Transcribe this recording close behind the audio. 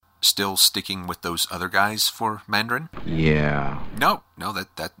still sticking with those other guys for Mandarin? Yeah. No,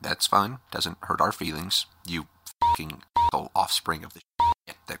 that's fine. Doesn't hurt our feelings. You fucking offspring of the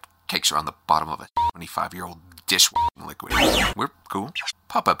shit that cakes around the bottom of a 25-year-old dishwashing liquid. We're cool.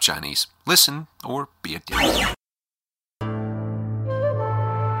 Pop-up Chinese. Listen or be a dick.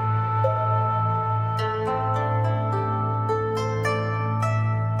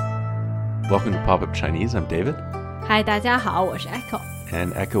 Welcome to Pop-Up Chinese. I'm David. Hi, 大家好，我是 Echo.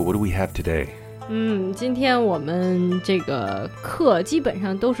 And Echo, what do we have today? 今天我们这个课基本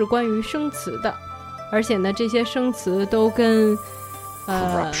上都是关于生词的，而且呢，这些生词都跟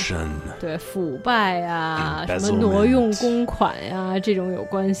Corruption. 对，腐败啊， Embezzlement. 什么挪用公款呀，这种有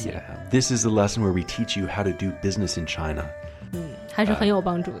关系。Yeah. This is the lesson where we teach you how to do business in China. 还是很有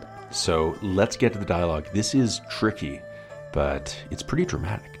帮助的。So let's get to the dialogue. This is tricky, but it's pretty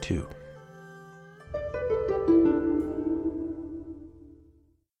dramatic too.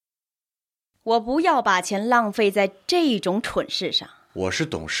 我不要把钱浪费在这种蠢事上。我是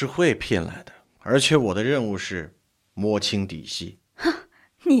董事会聘来的，而且我的任务是摸清底细。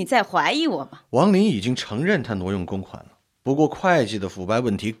你在怀疑我吗？王林已经承认他挪用公款了，不过会计的腐败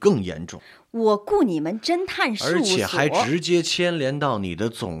问题更严重。我雇你们侦探事务所，而且还直接牵连到你的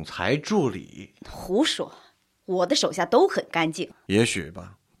总裁助理。胡说，我的手下都很干净。也许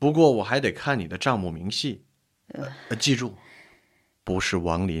吧，不过我还得看你的账目明细。记住，不是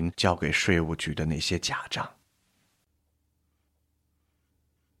王林交给税务局的那些假账。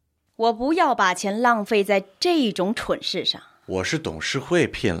我不要把钱浪费在这种蠢事上。我是董事会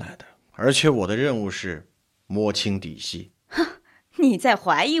聘来的，而且我的任务是摸清底细。你在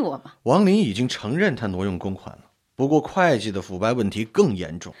怀疑我吗？王林已经承认他挪用公款了，不过会计的腐败问题更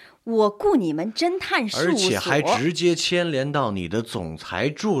严重。我雇你们侦探事务所，而且还直接牵连到你的总裁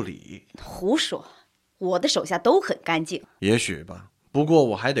助理。胡说，我的手下都很干净。也许吧，不过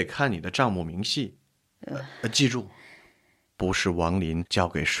我还得看你的账目明细。记住，不是王林交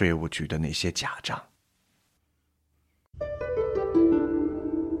给税务局的那些假账。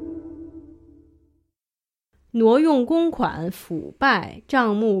挪用公款、腐败、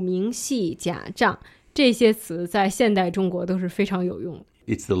账目明细、假账，这些词在现代中国都是非常有用的。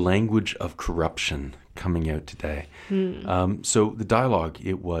It's the language of corruption coming out today. So the dialogue,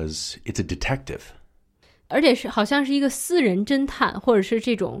 it's a detective. 而且是好像是一个私人侦探，或者是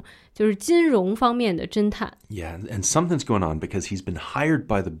这种就是金融方面的侦探。Yeah, and something's going on because he's been hired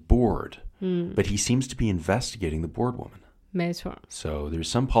by the board, but he seems to be investigating the board woman. 没错。So there's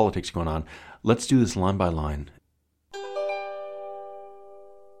some politics going on. Let's do this line by line.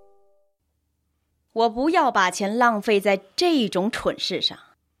 我不要把钱浪费在这种蠢事上。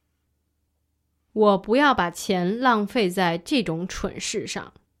我不要把钱浪费在这种蠢事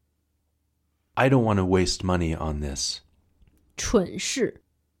上。I don't want to waste money on this. 蠢事，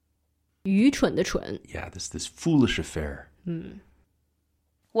愚蠢的蠢。Yeah, this foolish affair.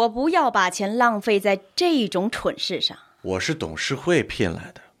 我不要把钱浪费在这种蠢事上。我是董事会聘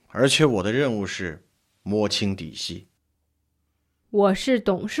来的，而且我的任务是摸清底细。我是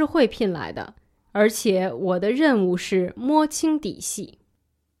董事会聘来的，而且我的任务是摸清底细。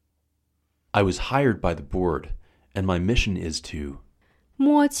I was hired by the board, and my mission is to...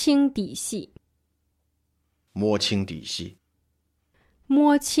 摸清底细。摸清底细。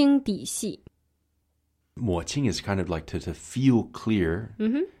摸清底细。摸清 is kind of like to feel clear.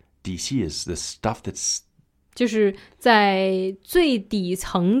 底细 is the stuff that's... 就是在最底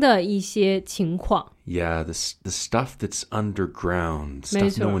层的一些情况。Yeah, the stuff that's underground,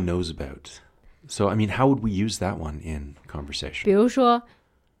 stuff no one knows about. So, I mean, how would we use that one in conversation? 比如说，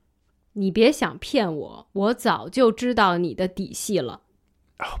你别想骗我，我早就知道你的底细了。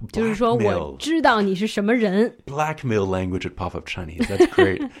就是说我知道你是什么人。Blackmail language at Pop-Up Chinese. That's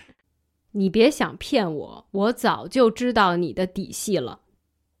great. 你别想骗我，我早就知道你的底细了。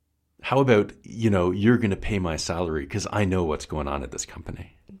How about, you're going to pay my salary because I know what's going on at this company.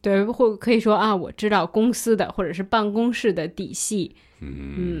 对，或可以说啊，我知道公司的或者是办公室的底细。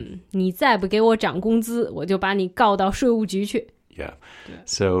你再不给我涨工资，我就把你告到税务局去。Yeah.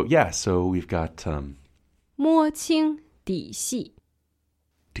 So we've got... 摸清底细。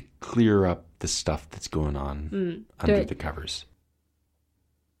To clear up the stuff that's going on under the covers.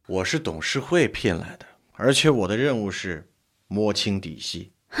 我是董事会聘来的，而且我的任务是摸清底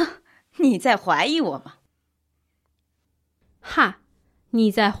细。你在怀疑我吗？哈，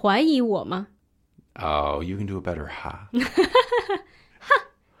你在怀疑我吗？ Oh, you can do a better ha. 哈，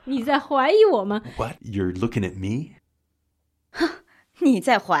你在怀疑我吗？ What? You're looking at me? 你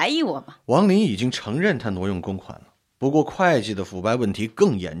在怀疑我吗？王林已经承认他挪用公款了，不过会计的腐败问题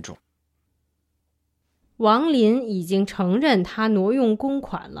更严重。王林已经承认他挪用公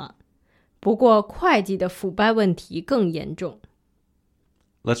款了，不过会计的腐败问题更严重。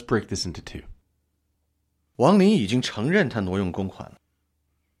Let's break this into two. 王林已经承认他挪用公款了。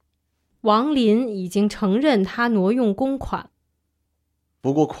王林已经承认他挪用公款，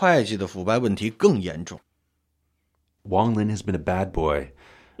不过会计的腐败问题更严重。Wang Lin has been a bad boy,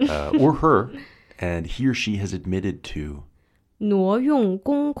 or her, and he or she has admitted to 挪用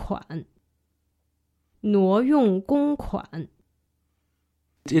公款，挪用公款。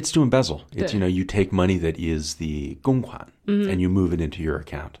It's to embezzle. It's, you take money that is the 公款 and you move it into your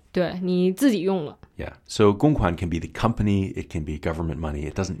account. 对，你自己用了。Yeah. So 公款 can be the company, it can be government money.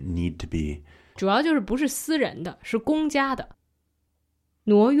 It doesn't need to be 主要就是不是私人的，是公家的。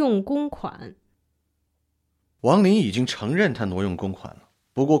挪用公款。王林已经承认他挪用公款了，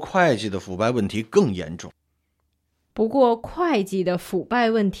不过会计的腐败问题更严重。不过会计的腐败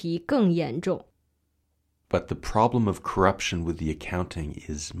问题更严重。But the problem of corruption with the accounting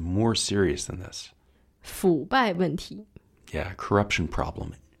is more serious than this. 腐败问题。Yeah, corruption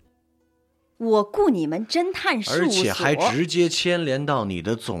problem. 我雇你们侦探事务所，而且还直接牵连到你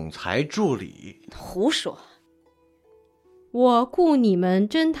的总裁助理。胡说。我雇你们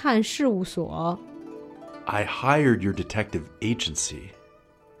侦探事务所。I hired your detective agency.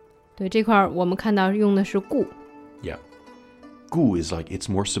 对，这块我们看到用的是雇。Yeah. 雇 is like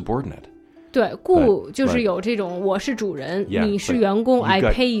it's more subordinate. 对，雇就是有这种我是主人， 你是员工 I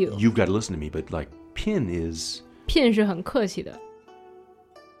pay you. You've got to listen to me, but like pin is 聘是很客气的。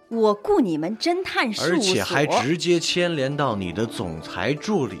我雇你们侦探事务所，而且还直接牵连到你的总裁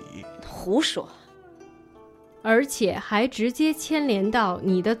助理。胡说。而且还直接牵连到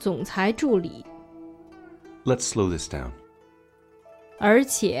你的总裁助理。Let's slow this down. 而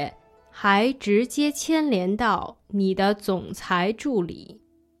且还直接牵连到你的总裁助理。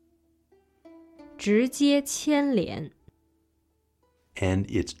直接牵连。And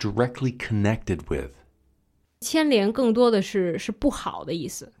it's directly connected with. 牵连更多的是不好的意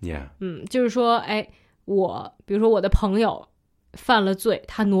思。Yeah. 就是说，比如说我的朋友犯了罪，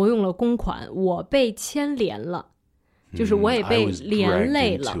他挪用了公款，我被牵连了，就是我也被连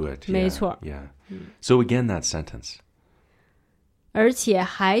累了。没错。Yeah. So again, that sentence. 而且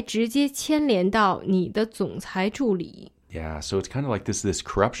还直接牵连到你的总裁助理。Yeah, so it's kind of like this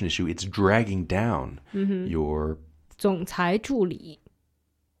corruption issue. It's dragging down your 总裁助理。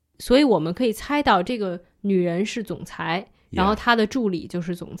所以我们可以猜到这个女人是总裁，然后她的助理就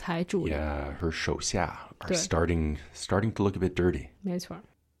是总裁助理。Yeah, her 手下 are starting to look a bit dirty. 没错。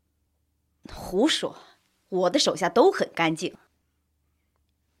胡说，我的手下都很干净。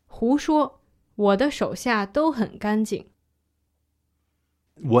胡说，我的手下都很干净。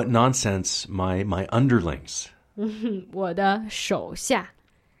What nonsense, my underlings. 我的手下，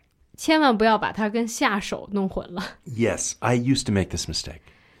千万不要把它跟下手弄混了。Yes, I used to make this mistake.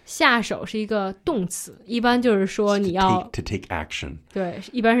 下手是一个动词，一般就是说你要 to take action. 对，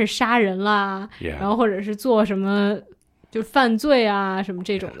一般是杀人啦， 然后或者是做什么就犯罪啊什么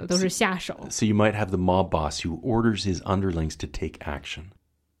这种的都是下手。So you might have the mob boss who orders his underlings to take action.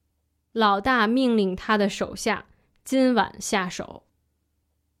 老大命令他的手下今晚下手。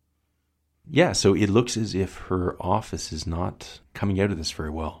Yeah, so it looks as if her office is not coming out of this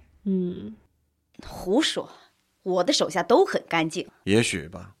very well. 胡说，我的手下都很干净。也许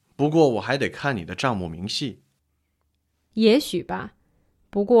吧，不过我还得看你的账目明细。也许吧，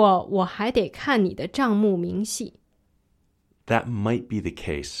不过我还得看你的账目明细。That might be the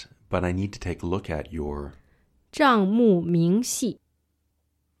case, but I need to take a look at your 账目明细。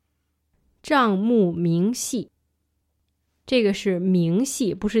账目明细，这个是明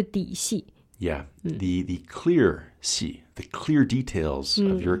细，不是底细。Yeah, the clear 细 the clear details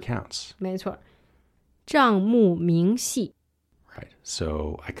of your accounts. 没错，账目明细。Right.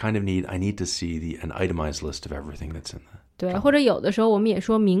 So I need to see an itemized list of everything that's in the 对，或者有的时候我们也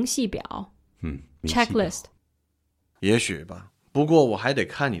说明细表，checklist。也许吧，不过我还得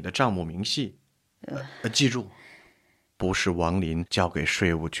看你的账目明细。记住，不是王林交给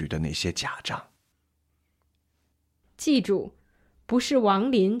税务局的那些假账。记住，不是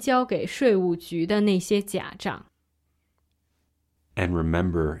王林交给税务局的那些假账。And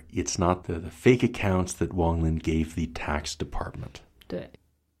remember, it's not the fake accounts that Wang Lin gave the tax department. 对。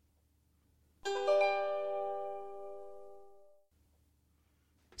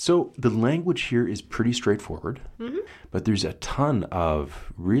So the language here is pretty straightforward, but there's a ton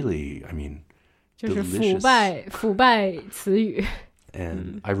of really, delicious. 就是腐败词语。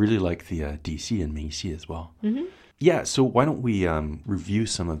And I really like the DC and 明细 as well. Yeah, so why don't we review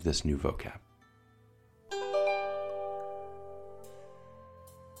some of this new vocab?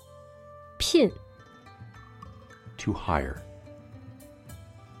 聘 To hire.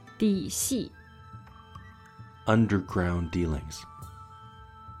 底细 Underground dealings.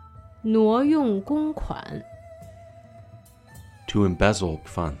 挪用公款 To embezzle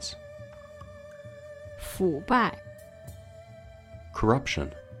funds. 腐败 Corruption.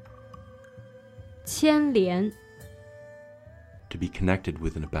 牵连 To be connected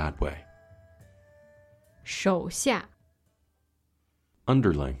with in a bad way. 手下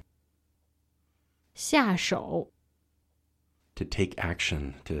Underling. 下手 To take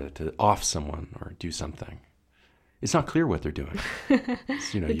action, to off someone or do something. It's not clear what they're doing.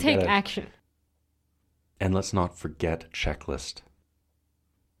 So, To take action. And let's not forget checklist.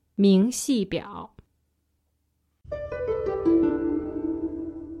 明细表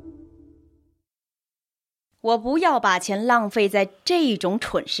我不要把钱浪费在这种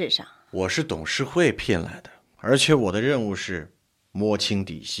蠢事上。我是董事会聘来的，而且我的任务是摸清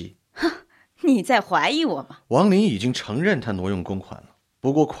底细。你在怀疑我吗？王林已经承认他挪用公款了，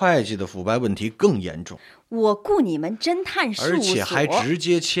不过会计的腐败问题更严重。我雇你们侦探事务所，而且还直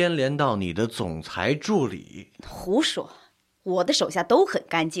接牵连到你的总裁助理。胡说，我的手下都很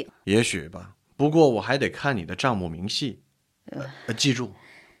干净。也许吧，不过我还得看你的账目明细。记住，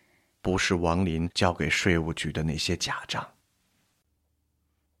不是王林交给税务局的那些假账。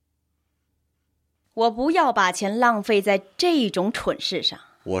我不要把钱浪费在这种蠢事上。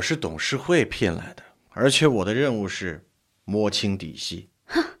我是董事会聘来的，而且我的任务是摸清底细。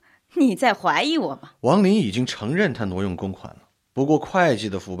你在怀疑我吗？王林已经承认他挪用公款了，不过会计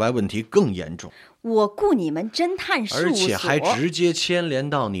的腐败问题更严重。我雇你们侦探事务所，而且还直接牵连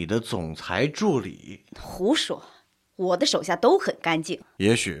到你的总裁助理。胡说，我的手下都很干净。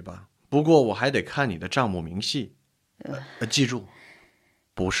也许吧，不过我还得看你的账目明细。记住，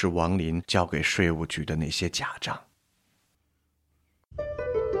不是王林交给税务局的那些假账。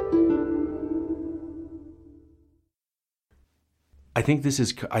I think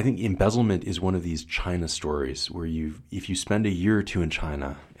embezzlement is one of these China stories where if you spend a year or two in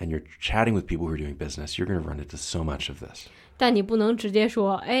China and you're chatting with people who are doing business, you're going to run into so much of this. 但你不能直接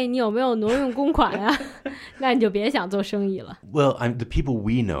说，哎，你有没有挪用公款啊？那你就别想做生意了。Well, the people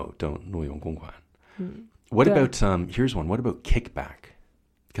we know don't 挪用公款。What about here's one. What about kickback?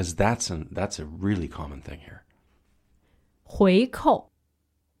 Because that's a really common thing here. 回扣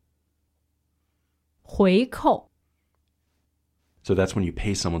So that's when you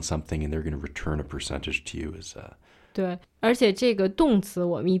pay someone something and they're going to return a percentage to you. 对，而且这个动词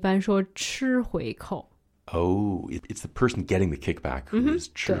我们一般说吃回扣。Oh, it's the person getting the kickback who is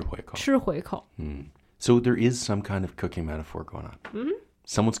吃回扣。吃回扣。So there is some kind of cooking metaphor going on.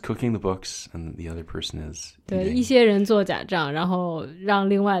 Someone's cooking the books and the other person is 对， eating. 一些人做假账，然后让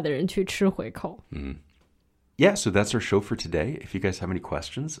另外的人去吃回扣。Yeah, so that's our show for today. If you guys have any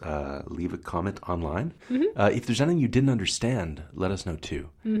questions, leave a comment online. If there's anything you didn't understand, let us know too.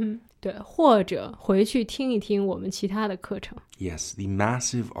 对，或者回去听一听我们其他的课程。 Yes, the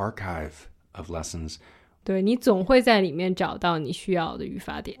massive archive of lessons. 对，你总会在里面找到你需要的语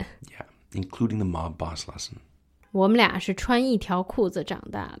法点。 Yeah, including the mob boss lesson. 我们俩是穿一条裤子长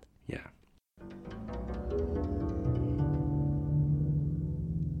大的。